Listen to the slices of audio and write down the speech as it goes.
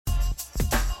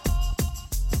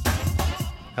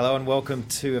Hello and welcome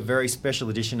to a very special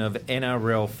edition of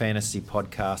NRL Fantasy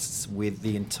Podcasts with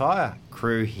the entire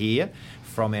crew here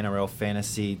from NRL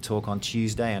Fantasy Talk on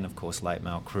Tuesday and, of course, Late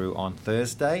Mail Crew on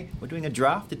Thursday. We're doing a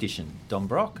draft edition. Dom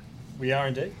Brock. We are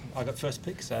indeed. I got first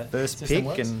pick, so first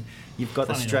pick, and you've got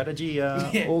the strategy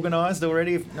organised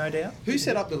already, no doubt. Who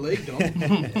set up the league, Dom?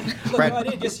 Look, I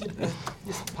did just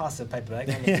pass the paper bag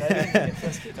on the table.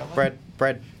 First pick,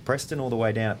 Brad Preston, all the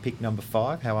way down at pick number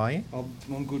 5. How are you?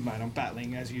 I'm good, mate. I'm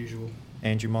battling as usual.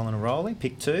 Andrew Molinaroli,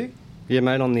 pick 2. Yeah,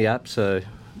 mate, on the app, so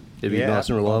it'll be nice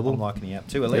and reliable. I'm liking the app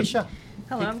too. Alicia.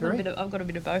 Hello, I've got a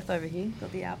bit of both over here.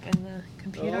 Got the app and the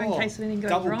computer in case anything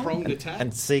goes wrong. Double-pronged attack.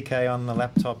 And CK on the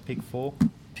laptop, pick 4.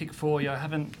 Pick 4, I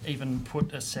haven't even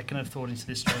put a second of thought into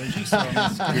this strategy, so I'm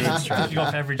just picking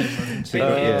off averages. Don't say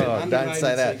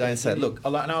that. Don't say that. Look,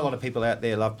 I know a lot of people out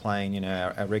there love playing,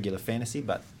 our regular fantasy,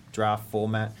 but draft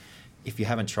format. If you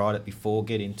haven't tried it before,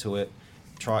 get into it.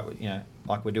 Try it,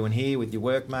 like we're doing here with your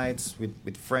workmates,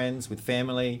 with friends, with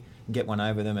family. Get one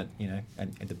over them at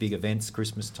the big events,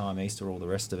 Christmas time, Easter, all the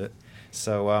rest of it.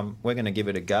 So we're going to give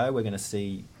it a go. We're going to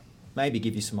see, maybe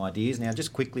give you some ideas. Now,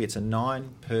 just quickly, it's a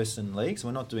 9-person league, so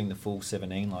we're not doing the full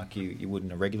 17 like you would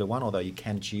in a regular one, although you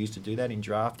can choose to do that in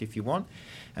draft if you want.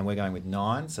 And we're going with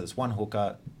 9, so it's 1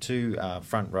 hooker, 2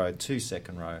 front row, 2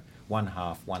 second row, 1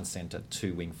 half, 1 centre,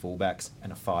 2 wing fullbacks,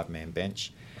 and a 5-man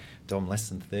bench. Dom, less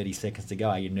than 30 seconds to go.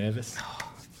 Are you nervous?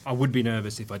 I would be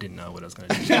nervous if I didn't know what I was going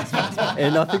to do.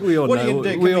 And I think we all what know. Are you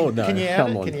gonna do? We all know. Can you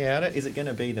out it? Can you out it? Is it going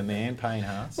to be the man, Payne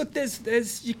Haas? Look,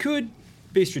 there's you could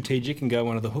be strategic and go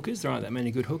one of the hookers. There aren't that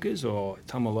many good hookers, or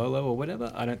Tamalolo or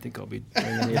whatever. I don't think I'll be doing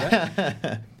any of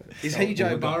that. Is he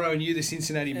Joe Burrow and you the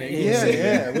Cincinnati Bengals?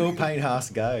 Yeah. Will Payne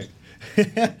Haas go?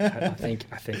 I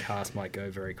think Haas might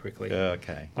go very quickly.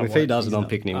 Okay. If he doesn't, I'm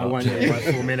picking him up. I won't get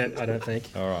away for a minute, I don't think.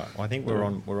 All right. Well, I think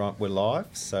we're live,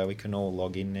 so we can all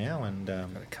log in now. And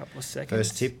got a couple of seconds.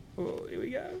 First tip. Oh, here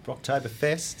we go.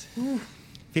 Oktoberfest.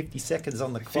 50 seconds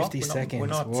on the clock. 50 seconds. We're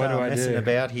not What do I messing do?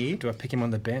 about here. Do I pick him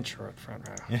on the bench or up front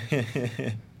row?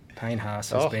 Payne Haas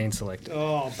has been selected.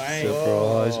 Oh, bang.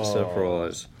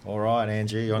 Surprise. All right,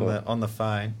 Angie, on the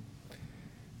phone.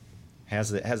 How's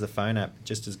the phone app?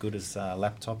 Just as good as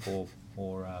laptop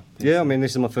or Yeah, I mean,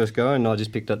 this is my first go, and I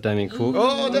just picked up Damien Cook.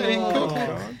 Oh, Damien Cook.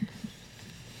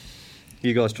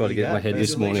 You guys tried to get my head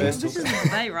this morning. This is the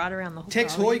bay right around the hook.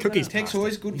 Tex Hoy, Tex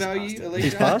Hoy's good value. Alicia.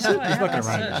 He's past it? He's not going to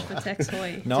search for Tex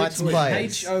Hoy. Knights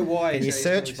players. H-O-Y. Can you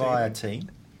search via team?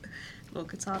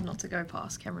 Look, it's hard not to go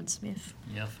past Cameron Smith.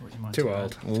 Yeah, I thought you might. Too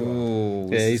old. Ooh,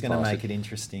 Yeah, this he's is going to past make it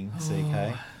interesting, CK.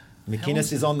 Oh.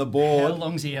 McInnes is on the board. How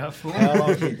long's he out for? How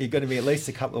long? You're going to be at least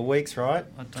a couple of weeks, right?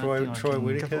 I don't Troy think I can.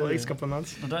 Whittaker. Couple of weeks, couple of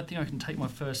months. I don't think I can take my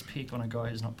first pick on a guy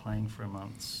who's not playing for a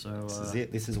month. So This is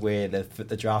it. This is where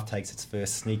the draft takes its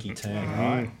first sneaky turn,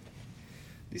 right?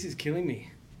 This is killing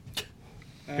me.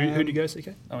 Who'd you go, CK?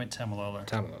 I went Tamalolo.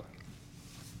 Tamalolo.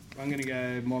 I'm going to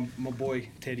go my boy,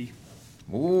 Teddy.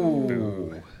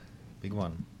 Ooh. Big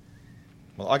one.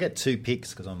 Well, I get 2 picks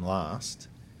because I'm last.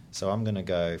 So I'm going to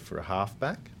go for a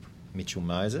halfback, Mitchell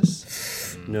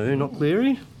Moses. No, not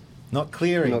Cleary. Not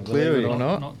Cleary. Not Cleary. believe it or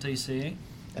not. Not DCE.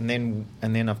 And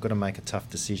then I've got to make a tough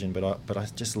decision, but I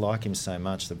just like him so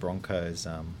much. The Broncos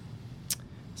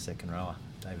second rower,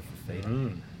 David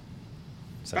Fafita.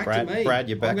 So Back Brad, to me. Brad,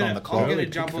 you're back on the clock. I'm going to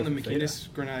Pick jump on the for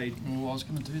McInnes grenade. Well, I was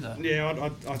going to do that. Yeah,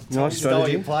 Nice Stole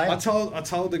strategy. your player. I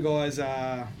told the guys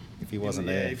if he wasn't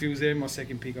there. if he was there in my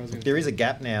second pick, I was going to. There is a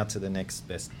gap now to the next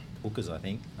best hookers, I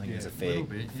think. I think Yeah, it's a a fair, little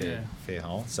bit, yeah. fair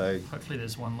hole. So Hopefully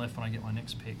there's one left when I get my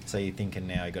next pick. you're thinking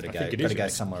now you've got to I go, think it got to is go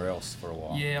next. somewhere else for a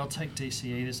while. Yeah, I'll take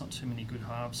DCE. There's not too many good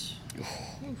halves.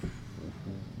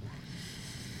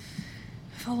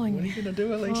 Following. What are you going to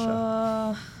do,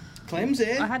 Alicia? Clem's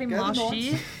there. I had him Go the last Knights.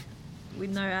 year with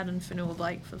no Adam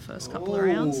Fanua-Blake for the first couple of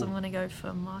rounds. So I'm going to go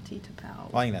for Marty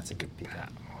Tapau. I think that's a good pick.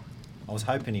 I was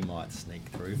hoping he might sneak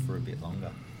through for a bit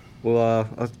longer. Well,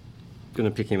 I was going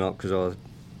to pick him up because I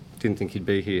didn't think he'd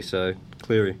be here, so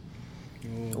Cleary.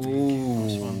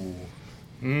 Ooh.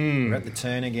 We're at the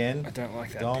turn again. I don't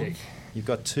like that Dom, pick. you've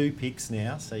got 2 picks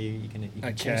now, so you can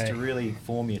choose to really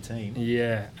form your team.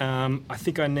 Yeah. I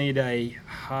think I need a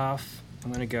half.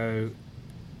 I'm going to go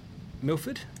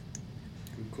Milford.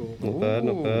 Good call. Not bad,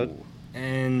 not bad.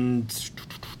 And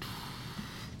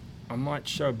I might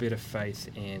show a bit of faith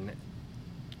in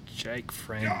Jake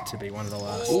Friend to be one of the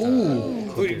last.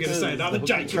 Who are you going to say? Another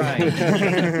Jake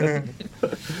Train.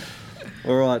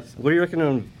 All right, what do you reckon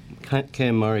on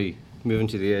Cam Murray moving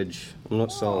to the edge? I'm not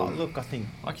Oh, sold. look, I think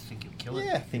he'll kill it.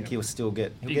 I think he'll still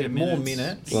get Bigger more minutes.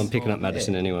 minutes. Well, I'm picking up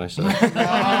Madison anyway, so.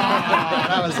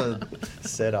 That was a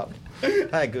setup.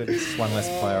 Hey, good. It's one less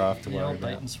player I have to The worry old bait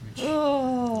about. and switch.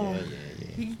 Oh.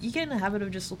 Yeah. You get in the habit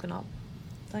of just looking up,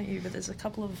 don't you? But there's a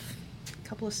couple of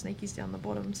sneakies down the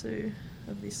bottom too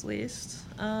of this list.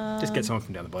 Just get someone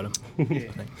from down the bottom. Yeah.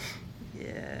 I think.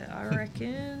 Yeah, I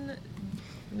reckon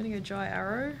I'm gonna go Jai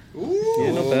Arrow. Ooh.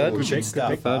 Yeah, not bad. Good Good stuff.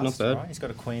 pick. Not bad. Right? He's got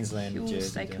a Queensland He'll jersey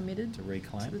stay committed to to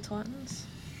reclaim. the Titans.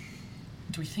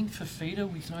 Do we think Fafita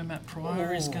with no Matt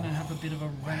Pryor is going to have a bit of a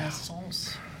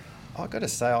renaissance? I got to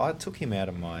say, I took him out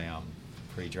of my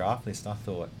pre-draft list. I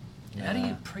thought, How do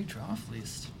you pre-draft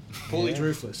list? Paulie's Yeah.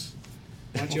 ruthless.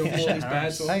 Once you're Fisher Paulie's bad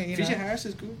Harris. side. Hey, you Fisher know. Harris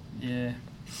is good. Yeah.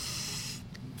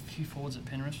 A few forwards at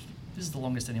Penrith. This is the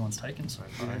longest anyone's taken so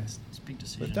far. Yeah. It's a big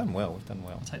decision. We've done well. We've done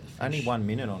well. I'll take the fish. Only 1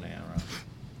 minute on our.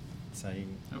 So you-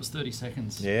 That was 30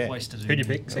 seconds. Yeah. Wasted. Who'd you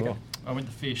pick? Second. I went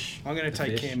the fish. I'm going to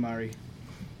take fish. Cam Murray.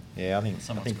 yeah, I think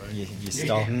Someone's great. you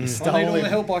stole Yeah. you I stole need all him. the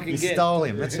help I can you get. stole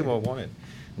him. That's who I wanted.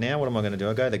 Now what am I going to do?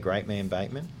 I go the great man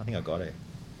Bateman. I think I got it,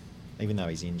 even though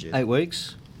he's injured. 8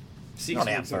 weeks. 6 Not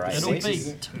out weeks, for I think. 'It'll weeks, be is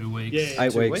it? 2 weeks. Yeah.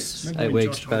 8 2 weeks. weeks? Remember 8 when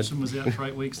weeks. Josh Bad. Hodgson was out for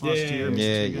 8 weeks last Yeah. year? and missed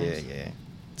Yeah, 2 yeah, games? yeah.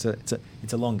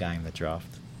 It's a long game, the draft.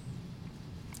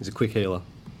 He's a quick healer.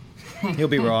 He'll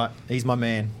be right. He's my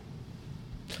man.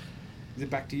 Is it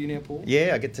back to you now, Paul?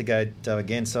 Yeah, I get to go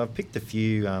again. So I've picked a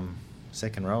few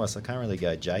second rowers. So I can't really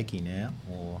go Jakey now,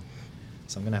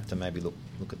 so I'm going to have to maybe look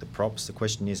at the props. The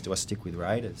question is, do I stick with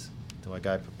Raiders? Do I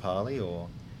go Papali, or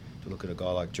do I look at a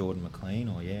guy like Jordan McLean,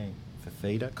 or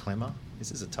Fafita, Clemmer?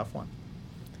 This is a tough one.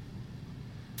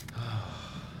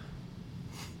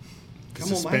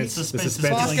 Come on, mate. Suspense. Suspense is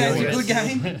Last killing game's a us. good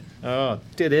game. Oh,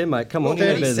 Dead air, mate. Come on, you know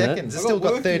 30 better than that. seconds. It's I've still got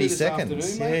got work to 30 do this seconds.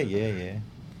 afternoon, mate. Yeah.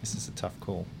 This is a tough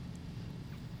call.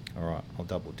 All right, I'll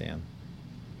double down.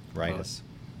 Raiders.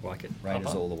 Like it. Raiders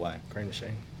Upper. all the way. Green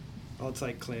machine. I'll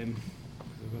take Clem.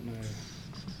 I've got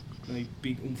no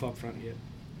big oomph up front yet.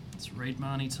 It's Reed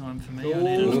Marnie time for me. I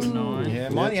need a number 9. Yeah,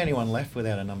 am I the only one left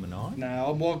without a number 9? No,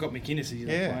 I've got McInnes. He's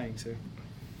Yeah. not playing, so.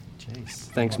 Jeez.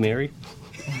 Thanks, Mary.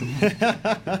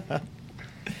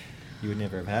 You would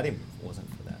never have had him if it wasn't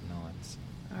for that Knights.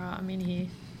 All right, I'm in here.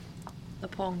 The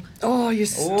Pong. Oh, you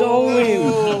stole him.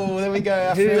 Oh, there we go.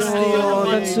 Our first Oh,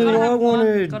 steal. that's who I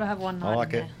wanted. Gotta have one night. I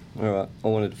like in it. there. All right, I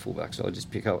wanted a fullback, so I'll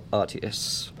just pick up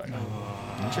RTS.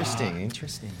 Interesting.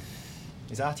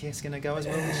 Is RTS going to go as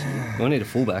well this year? I need a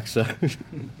fullback, so.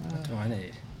 What do I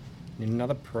need? Need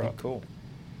another prop. Cool.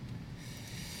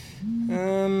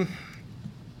 3.5?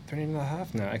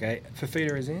 No, okay.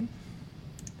 Fafita is in.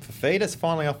 Fafita's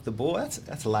finally off the board.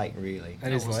 That's late, really.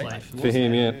 That is was late. late. For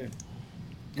him, yeah.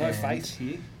 No And- face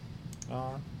here.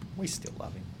 We still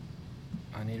love him.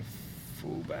 I need a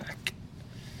fullback.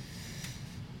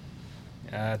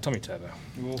 Tommy Turbo.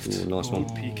 Ooh, nice one.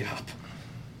 Pick up.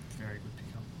 Very good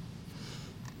pickup.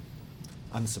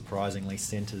 Unsurprisingly,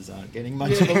 centres aren't getting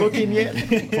much of a look in yet.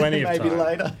 Plenty of Maybe time.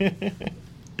 later.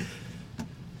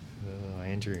 Oh,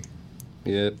 Andrew.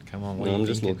 Yeah. Come on, what No, are you I'm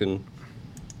just thinking?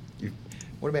 looking.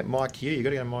 What about Mike Hugh? You got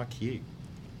to go Mike Hugh.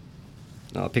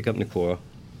 No, I'll pick up Nakora.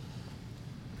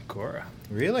 Cora.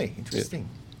 Really? Interesting.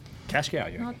 Cash cow,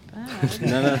 you Not reckon?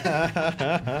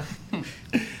 bad. No.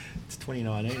 It's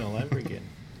 2019 all over again.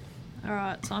 All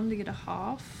right, time to get a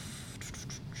half.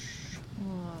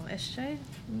 Oh, SJ.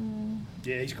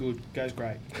 Yeah, he's good. Goes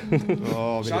great. Oh, a bit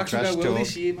of Sharks will trash go well talk.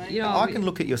 this year, mate. Yeah. I can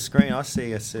look at your screen. I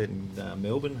see a certain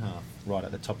Melbourne half right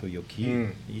at the top of your queue.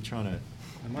 Mm. Are you trying to?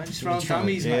 Mate, just We're throwing trying-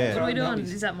 dummies, yeah. mate. What are we Throwing doing?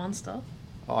 dummies. Is that Monster?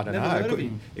 Oh, I don't Never know. heard It of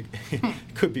could, him.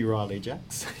 could be Riley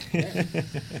Jacks.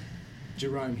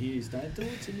 Jerome Hughes, don't do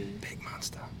it to me. Big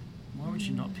monster. Why would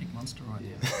you not pick Munster right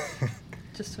now?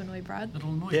 Just to annoy Brad. It'll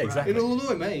annoy Yeah, Brad. exactly. It'll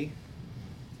annoy me.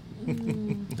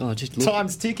 Oh, just look.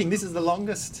 Time's ticking. This is the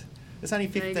longest. It's only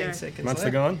There you 15 go. seconds Monster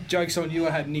left. gone? Joke's on you,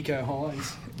 I had Nico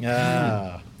Hines. Ah.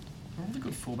 Are all the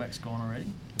good fullbacks gone already?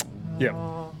 Yep.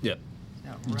 Yep.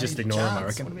 You just ignore him, I Chance.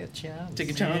 reckon. What about Chance? Take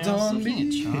a Yeah, chance I was on looking me.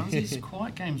 at Chance. His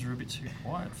quiet games were a bit too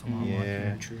quiet for my Yeah.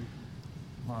 liking True.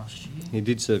 last year. He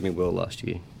did serve me well last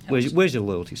year. How much- Where's your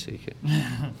loyalty seeker?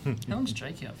 How long's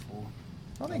Jake out for?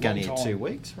 I think Long only time. 2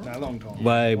 weeks, right? No, long time.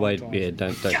 Wait, Long wait, time. yeah,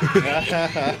 don't. I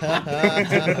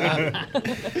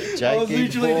was Jakey literally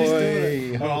just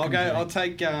doing it. boy. All right,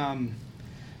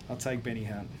 I'll take Benny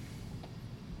Hunt.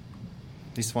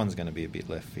 This one's going to be a bit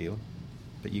left field,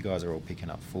 but you guys are all picking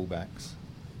up fullbacks.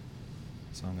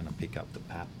 So I'm going to pick up the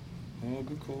Pap, Oh,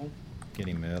 good call. get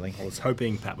him early. I was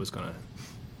hoping Pat was going to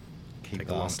Keep take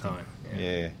a long blasting. time.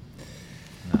 Yeah.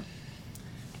 No.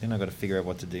 Then I've got to figure out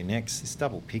what to do next. This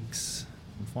double picks,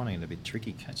 I'm finding it a bit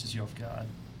tricky. Catches you off guard.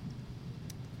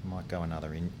 Might go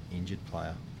another injured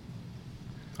player.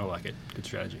 I like it. Good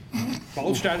strategy.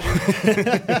 Bold strategy.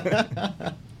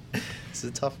 It's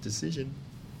a tough decision.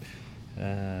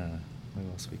 What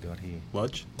else we got here?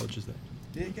 Lodge? Lodge is there.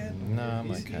 Yeah, go. No, I'm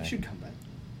He okay. should come back.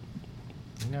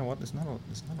 You know what? There's not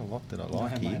a lot that I No,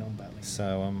 like mate, here. I'm battling.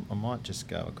 So I might just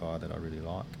go a guy that I really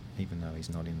like, even though he's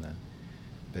not in the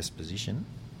best position.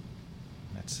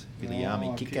 That's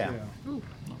Viliami Kikau. Ooh,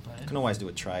 Not bad. Can always do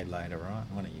a trade later, right?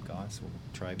 One of you guys will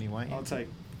trade me, won't you? I'll take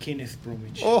Kenneth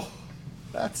Bromwich. Oh,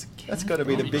 that's got to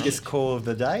be the Bromwich. biggest call of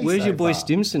the day. Where's so your boy far.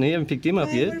 Stimson? He haven't picked him up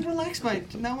Hey, yet. relax,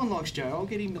 mate. No one likes Joe. I'll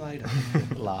get him later.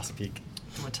 Last pick.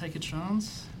 Do I take a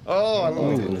chance? Oh, I Oh,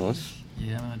 love it. nice.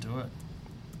 Yeah, I'm going to do it.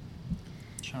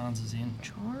 Chance is in.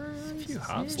 Charles. few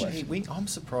halves yeah. left. I'm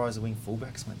surprised the wing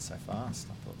fullbacks went so fast.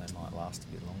 I thought they might last a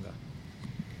bit longer.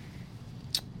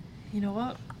 You know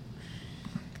what?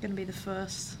 Going to be the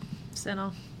first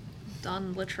centre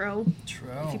done. Latrell.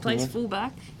 If he plays Yeah.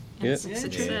 fullback, and Yeah. it's a Yeah,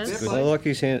 success. it's good. I like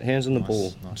his hands on the Nice- ball.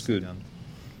 It's nicely good. done.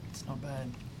 It's not bad.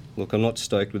 Look, I'm not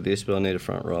stoked with this, but I need a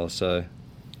front row, so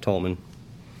Tolman.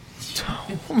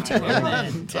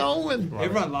 Tolman.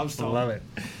 Everyone loves I Tom. love it.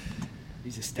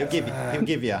 He's a He'll stat. give you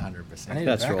I 100%. need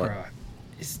That's a back right. row.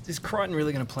 Is Crichton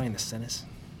really going to play in the centres?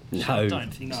 No. I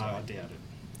don't think No, so. I doubt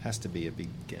it. Has to be a big,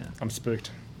 I'm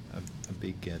spooked. a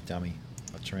big dummy.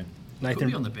 A Trent. Could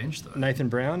be on the bench, though. Nathan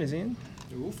Brown is in.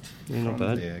 Oof. Yeah, not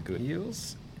from bad. Yeah, good.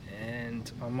 Eels,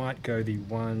 and I might go the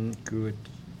one good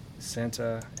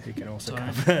centre who can also Don't.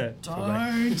 cover.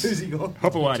 Don't. Who's he got?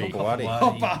 Hopewadi. Hopewadi.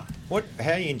 Hopper. What?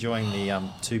 How are you enjoying the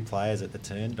two players at the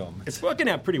turn, Dom? It's working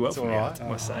out pretty well It's for me, all right. I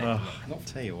must say. I'll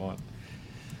tell you what.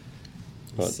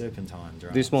 Right. Serpentine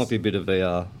drafts. This might be a bit of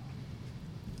VR.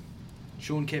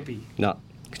 Sean Kepi. Nah,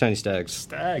 Katoni Stags.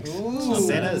 Stags. Ooh.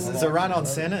 Centres. There's a run on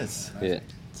centres. Yeah.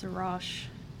 It's a rush.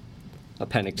 I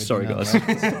panicked. Maybe Sorry, none guys.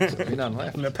 left. Maybe none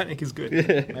left. No panic is good.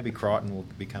 Yeah. Maybe Crichton will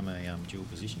become a dual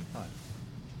position player.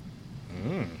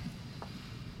 Mm.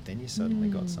 Then you suddenly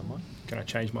got someone. Can I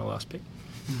change my last pick?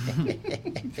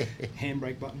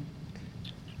 Handbrake button.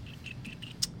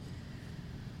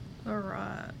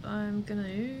 Alright, I'm going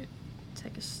to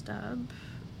take a stab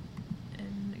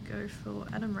and go for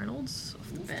Adam Reynolds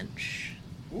off the bench.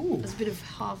 Ooh. There's a bit of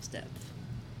halves depth.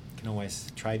 Can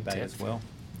always trade bait as well.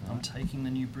 I'm taking the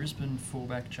new Brisbane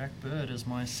fullback Jack Bird as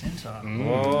my centre. Mm.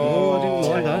 Oh, I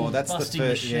didn't mind that. That's the Busting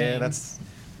first. Yeah, machine.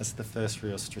 that's the first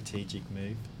real strategic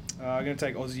move. I'm going to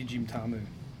take Aussie Jim Tamu.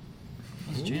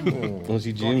 What's Jim? Ooh.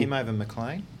 Aussie Got Jim. him over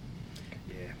McLean.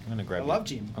 Yeah. I'm gonna grab. I love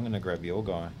Jim. I'm gonna grab your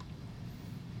guy.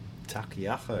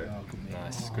 Takiaho. Oh, good man.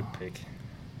 Nice, good pick.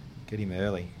 Get him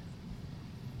early.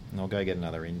 And I'll go get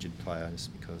another injured player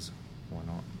just because. Why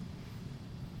not?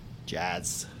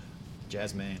 Jazz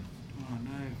man. Oh,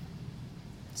 no.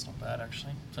 It's not bad,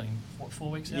 actually. It's only, what, 4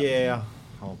 weeks out? Yeah,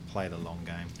 I'll play the long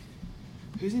game.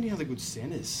 Who's any other good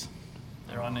centres?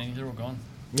 There aren't any. They're all gone.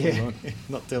 Yeah,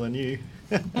 not telling you.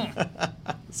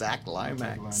 Zach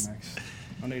Lomax. Lomax.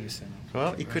 I need a centre.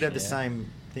 Well, he could have the Yeah. same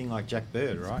thing like Jack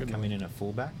Bird, It's right? good Coming one. in at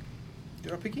fullback.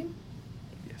 Did I pick him?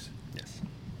 Yes. Yes.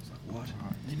 It's like, what?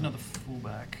 Need another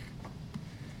fullback.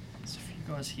 There's a few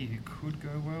guys here who could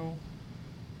go well.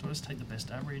 Do I just take the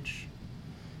best average?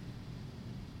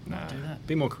 Nah, Do that.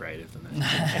 be more creative than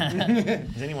that.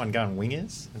 Is anyone going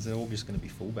wingers? Is it all just going to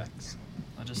be fullbacks?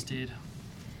 I just did.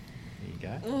 There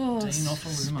you go. Oh, Dean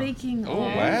Offaluma. speaking Oh,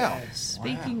 of. wow.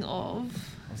 Speaking Wow.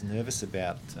 of. I was nervous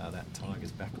about that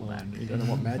Tigers backline. You don't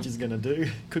know what Madge is going to do.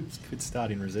 Could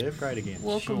start in reserve grade again.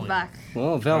 Welcome Surely. back,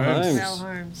 Oh, Val Holmes.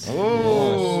 Holmes. Val Holmes.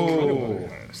 Oh.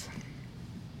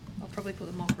 I'll probably put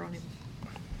the mocker on him.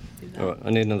 Do that. All right, I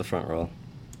need another front row.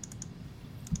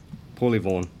 Paulie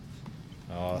Vaughan.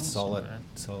 Oh, That's solid, not bad.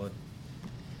 solid.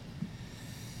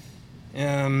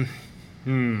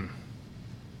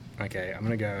 Okay, I'm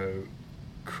gonna go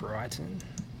Crichton.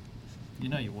 You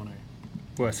know you want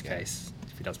to. Worst case,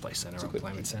 if he does play centre, It's a I'll good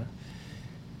play him at pick. centre.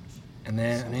 And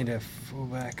then I need a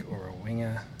fullback or a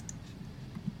winger.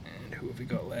 And who have we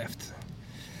got left?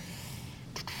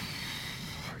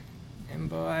 And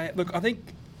by look, I think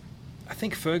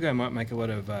Fergo might make a lot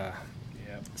of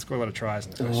score a lot of tries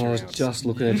in the first Oh, few I was rounds. just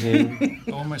looking at him.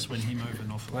 I almost went him over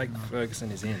and off. Blake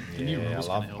Ferguson is in. The new Yeah, rules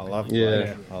I gonna help love him. Blake.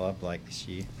 Yeah. I love Blake this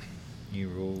year. New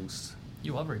rules.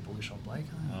 You are very bullish on Blake,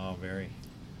 aren't you? Oh, very.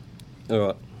 All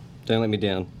right, don't let me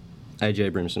down.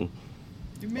 AJ Brimson.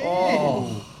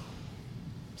 Oh.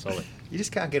 Solid. You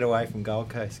just can't get away from Gold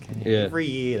Coast, can you? Yeah. Every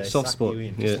year they Soft suck spot, you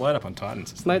in. yeah. Slide up on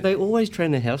Titans. Mate, they always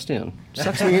train their house down.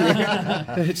 Sucks me in.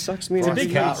 It sucks me in. Bryce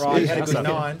big house. Cartwright Big had a house good up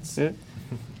here. nines. Yeah.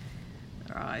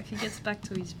 Alright, if he gets back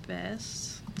to his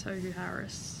best, Tohu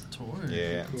Harris. Toru.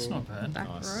 Yeah. It's not bad. Back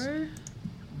Nice. row.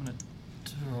 I'm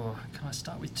gonna. Can I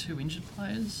start with 2 injured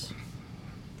players?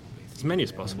 As many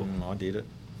as possible. I did it.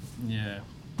 Yeah.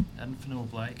 Adam Fanua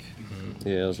Blake.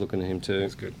 Yeah, I was looking at him too.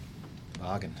 That's good.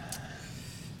 Bargain.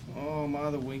 Oh, my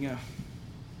other winger.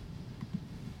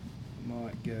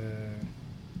 might go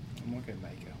Mako.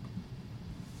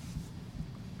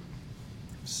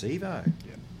 Sevo. Yep.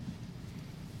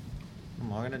 What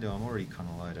am I going to do? I'm already kind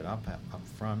of loaded up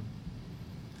front.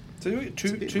 So you It's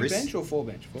a bit two risk- bench or 4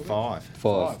 bench? Five.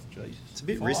 Five. Jesus. It's a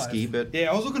bit 5. risky, but Yeah,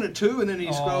 I was looking at 2 and then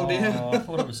you scroll I down.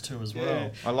 thought it was 2 as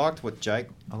well. I liked what Jake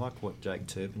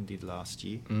Turpin did last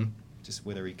year. Mm. Just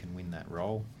whether he can win that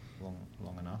role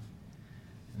long enough.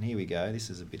 And here we go. This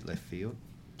is a bit left field.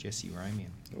 Jesse Ramian.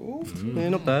 Ooh. Yeah,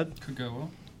 not bad. Could go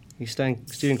well. You steering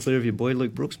clear of your boy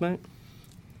Luke Brooks, mate?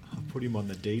 I'll put him on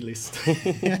the D list. I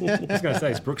was going to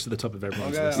say, it's Brooks at the top of I'll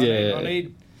everyone's go, list. Yeah.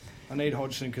 I need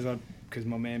Hodgson because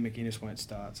my man McInnes won't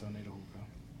start, so I need a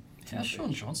hooker. How's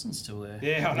Sean Johnson still there?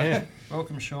 Yeah, I know. Yeah.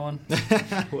 Welcome, Sean.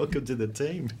 Welcome to the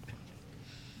team.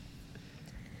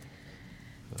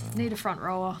 Need a front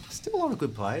rower. Still a lot of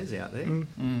good players out there.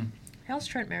 Mm. How's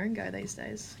Trent Merrin go these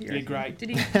days? You Yeah, reckon? great. Did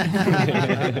he?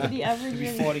 Did he average Be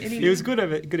any? fighting any He was good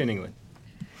in England.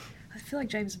 I feel like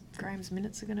James Graham's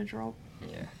minutes are going to drop.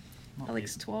 Yeah. Not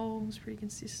Alex yet. 12 was pretty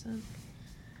consistent.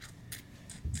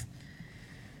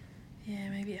 Yeah,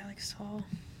 maybe Alex 12.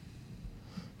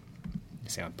 You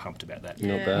sound pumped about that.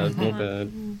 Not bad, not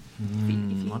bad.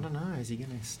 If I don't know. Is he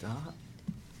going to start?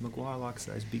 Maguire likes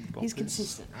those big boxes. He's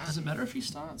consistent. Does it matter if he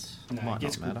starts? No, Might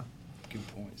gets not matter. Good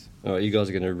points. All right, you guys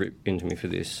are going to rip into me for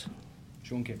this.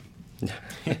 Sean Kemp.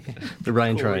 The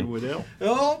rain train.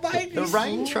 Oh, baby. The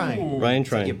rain train. Rain So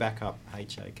train. you back up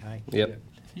HOK. Yep.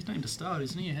 He's named to start,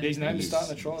 isn't he? Ahead He's of named to Pearce? start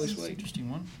in the trial this That's an week. Interesting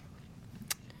one.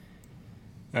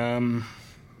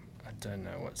 I don't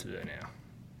know what to do now.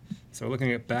 So we're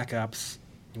looking at backups.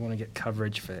 You want to get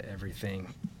coverage for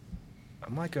everything. I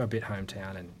might go a bit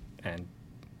hometown and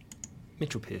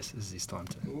Mitchell Pearce is his time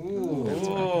to. Ooh.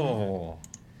 Oh.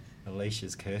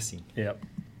 Alicia's cursing. Yep.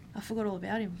 I forgot all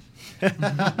about him.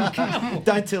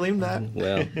 Don't tell him that.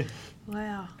 Wow.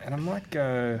 Wow. And I might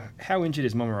go. How injured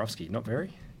is Momorowski? Not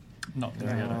very. Not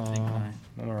very, I don't think. No.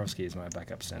 Momorowski is my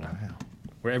backup centre. Wow.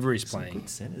 Wherever he's Some playing, good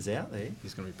centres out there.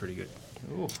 he's going to be pretty good.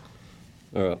 Ooh.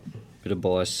 All right. Bit of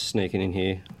bias sneaking in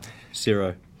here.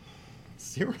 Zero.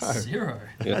 0. 0.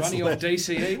 Yeah. Running off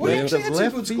DCE. Well, Yeah. he actually had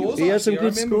some good scores. He had last some year. I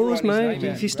good remember scores, writing his mate.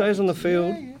 name If he out. stays on the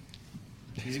field. Yeah,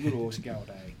 yeah. He's a good horse. Go all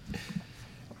day.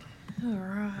 All What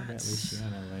about right.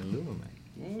 Luciano Leilua, mate?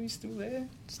 Well, he's still there.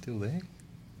 Still there?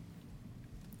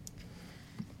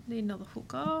 Need another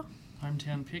hooker.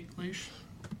 Hometown pick, Leash.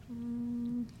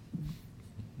 Mm,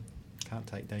 Can't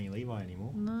take Danny Levi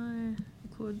anymore. no,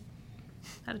 I could.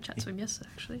 Had a chat to him yesterday,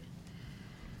 actually.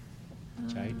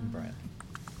 Jaden Brad.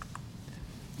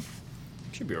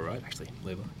 Should be all right, actually.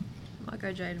 Lever. Might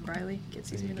go Jaden Brayley. Gets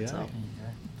his There you minutes go. up. There you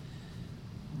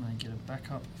go. I may get a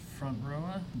backup front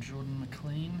rower, Jordan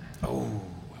McLean. Oh,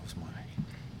 that was my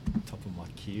top of my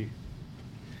queue.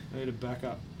 I need a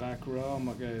backup back row. I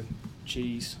might go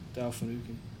Cheese, Dale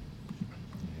Finucane.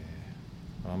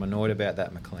 Yeah. I'm annoyed about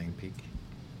that McLean pick.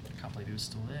 Can't believe he was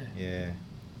still there. Yeah.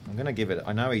 I'm going to give it...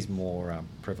 I know he's more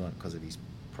prevalent because of his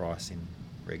price in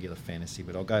regular fantasy,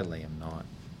 but I'll go Liam Knight.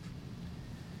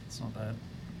 It's not bad.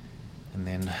 And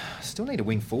then I still need a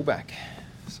wing fullback.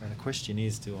 So the question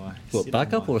is, do I... What, sit on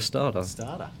backup my- or a starter?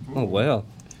 Starter. Oh, wow.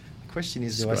 The question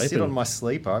is, do I sit Scraping. on my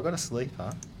sleeper? I got a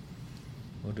sleeper.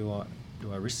 Or do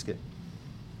I risk it?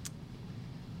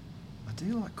 I do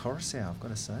like Coruscant, I've got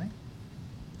to say.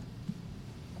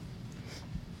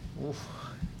 Oof,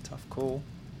 tough call.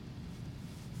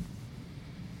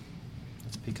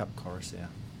 Let's pick up Coruscant.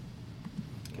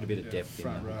 Get a bit of depth in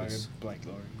Front there. row, because- Blake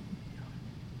Laurie.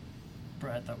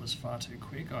 Brad, that was far too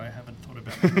quick. I haven't thought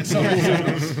about that. So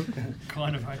I was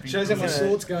kind of hoping. Shows how much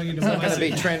thoughts going into Not going to my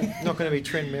be Trent. Not going to be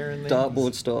Trent Merrin. There.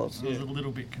 Dartboard starts. I was a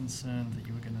little bit concerned that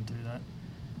you were going to do that.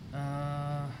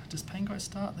 Does Pango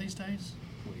start these days?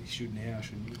 Well, he should now,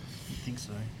 shouldn't he? You think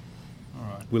so? All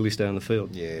right. Will he stay on the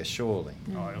field? Yeah, surely.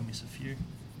 Oh, I'll miss a few.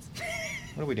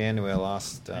 What are we down to our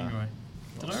last? Anyway,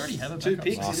 did I already have a Two backup?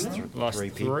 picks, slot? isn't it? Last three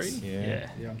three? picks. Yeah. Yeah.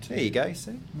 Yeah, I'm two. There you go.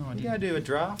 See, No, I you go didn't. do a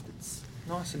draft. It's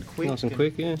nice and quick. Nice and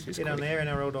quick, yeah. Get on there,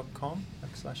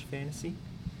 nrl.com/fantasy.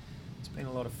 It's been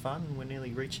a lot of fun, and we're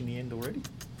nearly reaching the end already.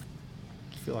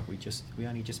 I feel like we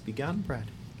only just begun, Brad.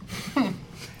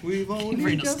 We've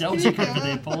Very nostalgic over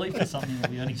there, Paulie, for something that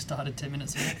we only started 10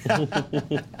 minutes ago.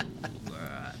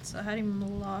 Alright, so I had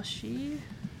him last year.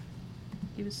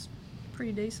 He was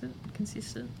pretty decent,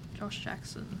 consistent. Josh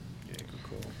Jackson, Yeah, good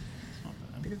call. It's not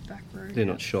a bad. bit of back row. They're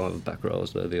not shy of back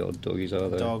rows, though, the old doggies, are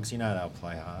they? Dogs, you know they'll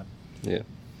play hard. Yeah.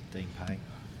 Dean Pay.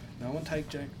 No one take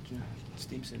Jack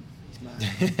Stimson. He's mad.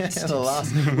 the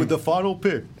last with the final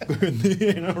pick in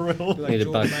the NRL Be Need a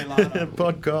Jordan back- Mailata.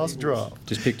 podcast Eagles. draft.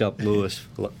 Just picked up Lewis,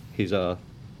 his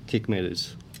kick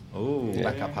meters. Oh, Yeah.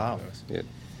 backup half. Yeah.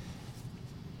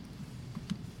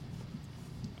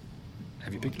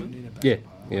 Have you picked I him? need a Yeah,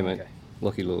 backup half. yeah, mate. Okay.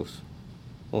 Lockie Lewis.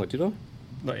 Oh, did I?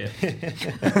 Not yet.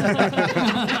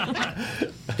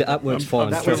 That works fine.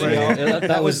 that trust was me. the-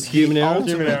 That was human error.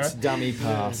 Human error. Ultimate dummy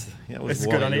pass. That was This is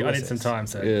good. I Wally need Lewis. some time,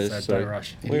 so, Yeah, so so- don't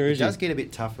rush. Where It is he? does get a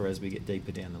bit tougher as we get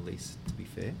deeper down the list, to be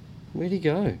fair. Where'd he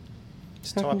go?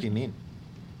 Just type him in.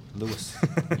 Lewis,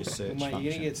 your Well, search mate, you're function.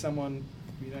 going to get someone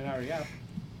if you don't hurry up.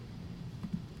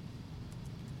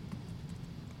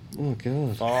 Oh,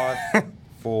 God. 5,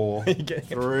 4, You get-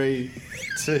 3,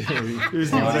 2.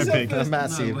 Who's the Oh, auto is that pick? first?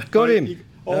 Massive. Got him.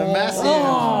 Massive.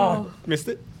 Oh, Missed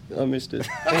it? I missed it.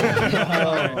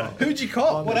 Who'd you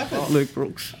cop? What happened? Luke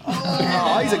Brooks.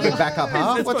 Oh, he's a good backup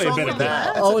half. That's What's probably a wrong better with pick.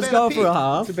 that? I was going for a pick.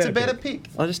 half. It's a better pick.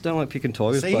 I just don't like picking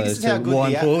Tigers See, this players is how to good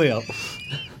wind the app- Paulie up.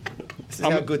 This is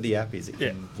how good the app is. It Yeah.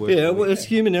 can work Yeah, with well, it's it.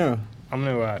 human error. I'm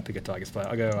going to pick a Tigers player.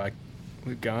 I'll go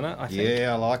with Garner, I think.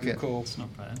 Yeah, I like Good it. call. It's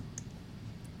not bad.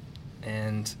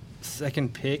 And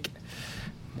second pick,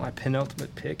 my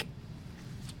penultimate pick.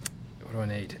 What do I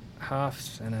need? Half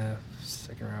centre,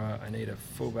 second rower. I need a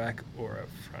fullback or a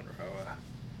front rower.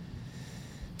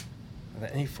 Are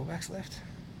there any fullbacks left?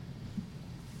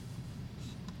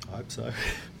 I hope so.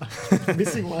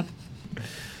 Missing one.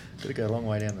 Got to go a long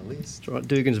way down the list. It's all right.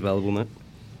 Dugan's available, mate.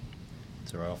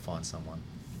 It's alright, I'll find someone.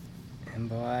 And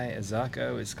by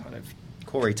Azarko is kind of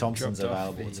Corey Thompson's dropped off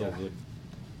available. the, It's all good.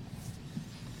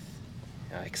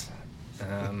 Yikes. I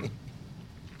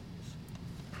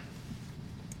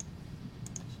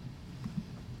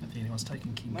don't think anyone's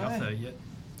taken King No. Gutho yet.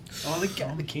 Oh,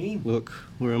 the king. Look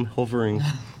where I'm hovering.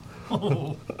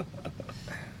 Oh,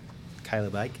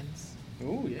 Caleb Aikens.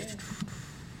 Oh, yeah.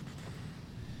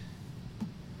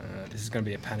 This is going to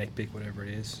be a panic pick, whatever it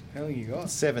is. How long you got?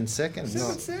 7 seconds. Seven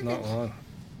Not, seconds. not long.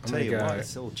 I'm Tell going to you go. what,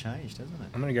 it's all changed, hasn't it?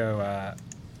 I'm going to go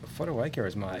Fodawaker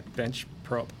as my bench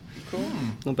prop. Cool.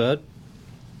 Not bad.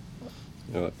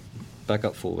 All right. Back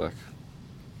up fullback.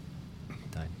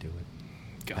 Don't do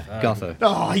it. Gutho.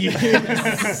 Oh,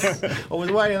 yes! I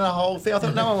was waiting the whole thing. I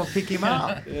thought no one would pick him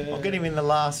up. I'll get him in the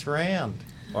last round.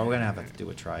 Well, we're going to have to do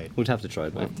a trade. We'd have to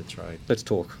trade, We'll mate. have to trade. Let's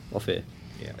talk off air.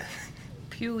 Yeah.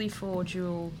 purely for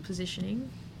dual positioning.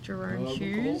 Jerome Oh, good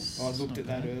Hughes. call. I looked at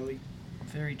that early.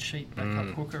 very cheap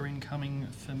backup hooker incoming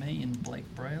for me in Blake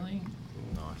Brayley.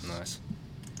 Nice. Nice.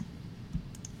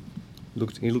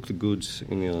 He looked the goods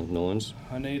in the nines.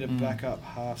 I need a backup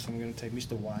half, so I'm going to take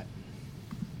Mr. White.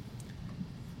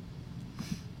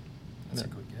 That's a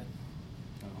good get.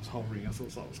 I was hovering. I thought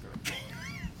that was great.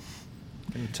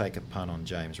 Can take a punt on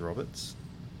James Roberts,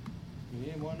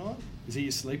 Yeah, why not? Is he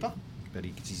your sleeper? but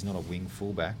he's not a wing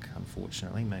fullback,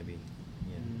 unfortunately. Maybe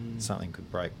something could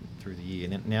break through the year.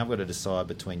 Now I've got to decide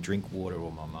between Drinkwater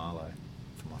or Marlo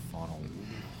for my final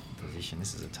position.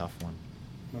 This is a tough one.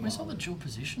 Where's all the dual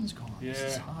positions gone? This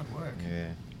is Yeah. hard work.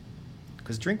 Yeah.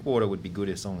 Because Drinkwater would be good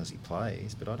as long as he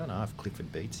plays, but I don't know if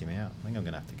Clifford beats him out. I think I'm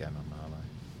going to have to go Marlo.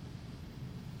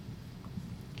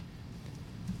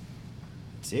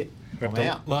 That's it. I'm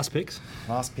out. Last picks.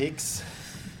 Last picks.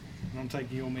 And I'm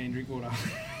taking your man Drinkwater.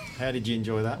 How did you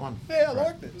enjoy that one? Yeah, I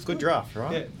liked it. It was Good good. draft,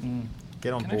 right? Yeah.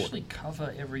 Get on Can board. actually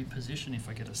cover every position if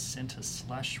I get a centre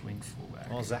 /wing fullback.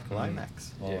 Oh, Zach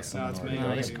Lomax. Yeah. Oh, someone No, it's already me. got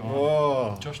No, he's him. gone.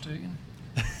 Oh. Josh Dugan.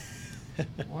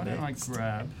 Why don't I Next.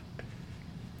 grab?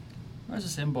 Where's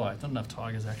this Mbite? Not enough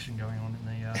Tigers action going on in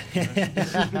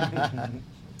the.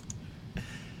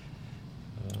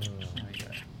 There we go.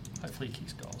 Hopefully he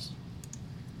kicks goals.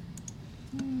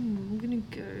 I'm gonna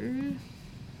go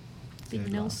Big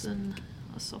Good Nelson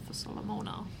Asafa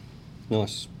Solomona.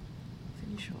 Nice.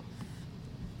 Finish off.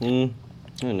 I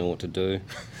don't know what to do.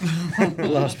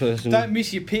 Last person. Don't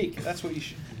miss your pick. That's what you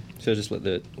should. So just let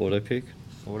the auto pick.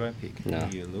 Auto pick. No.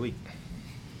 You, Louis.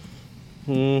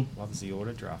 Hmm. Loves the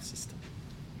auto draft system.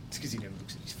 It's because he never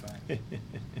looks at his phone.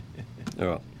 All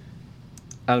right.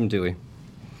 Adam Dewey.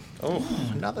 Oh,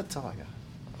 another Tiger.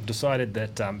 I've decided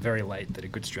that very late that a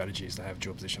good strategy is to have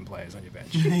dual position players on your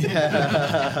bench.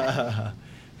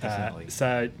 Definitely.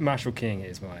 So Marshall King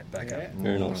is my backup. Yeah.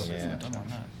 Very nice. Yeah. Don't mind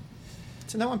that.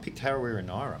 So no one picked Harawira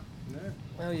Naira. No.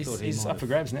 Well, Thought he he's might up for have-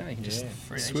 grabs now. You can just Yeah.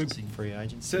 Free swoop. agency. Free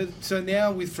agents. So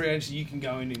now with free agency, you can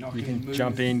go in and I You can move.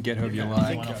 jump in, get whoever you Okay.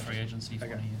 like. One off free agency for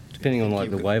Okay. one year. Depending on like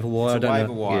the You've got- waiver wire. I It's a don't waiver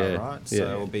know. wire, Yeah. right? So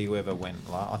Yeah. it'll be whoever went.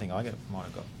 I think might get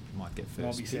I'll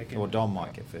first be pick, second. or Dom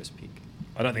might get first pick.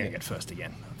 I don't think I get first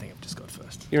again. I think I've just got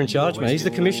first. You're in charge, mate. He's the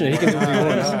commissioner. He can do what he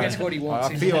wants. That's what he wants.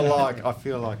 I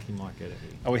feel like he might get it.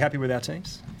 Here. Are we happy with our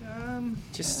teams?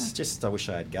 Just I wish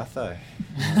I had Gutho.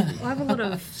 I have a lot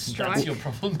of strike. That's your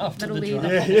problem after That'll the be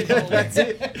draft. the That's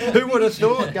it. Who would have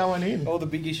thought going in? all the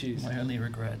big issues. My only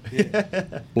regret.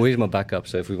 Well, he's my backup.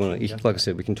 So if we want to, like I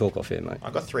said, we can talk off here, mate.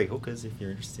 I've got 3 hookers if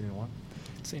you're interested in one.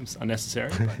 Seems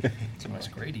unnecessary, but It's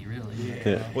almost greedy, really.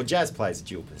 Yeah. Well, Jazz plays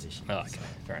dual position. oh, okay,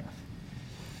 fair enough.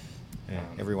 Yeah.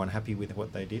 Everyone happy with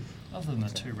what they did? Other than the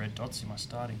 2 red dots in my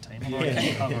starting team, I'm Yeah.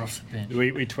 already cover off the bench.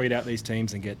 We tweet out these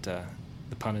teams and get the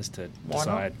punters to Why not?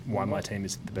 decide why my team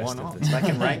is the best Why of not? the They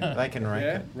can rank. They can rank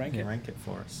Yeah, it. rank They it. can rank it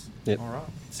for us. Yep. All right.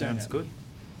 Sounds have good.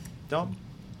 Dom,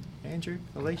 Andrew,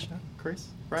 Alicia, Chris,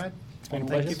 Brad. been a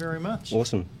Thank you pleasure. very much.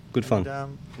 Awesome. Good fun.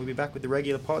 And, we'll be back with the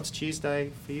regular pods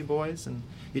Tuesday for you boys. And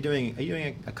are you doing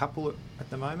a couple at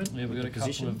the moment? Yeah, we've with got a the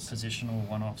couple of positions? positional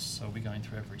one-offs, so we'll be going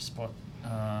through every spot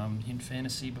in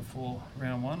fantasy before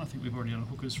round 1. I think we've already done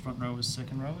hookers, front rowers,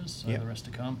 second rowers, so Yep. the rest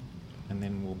to come. And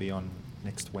then we'll be on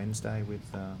next Wednesday with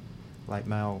Late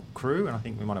Mail Crew, and I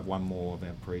think we might have one more of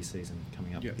our pre-season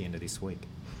coming up Yep. at the end of this week.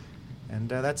 And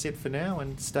that's it for now,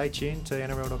 and stay tuned to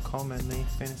NRL.com and the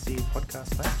Fantasy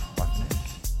Podcast page.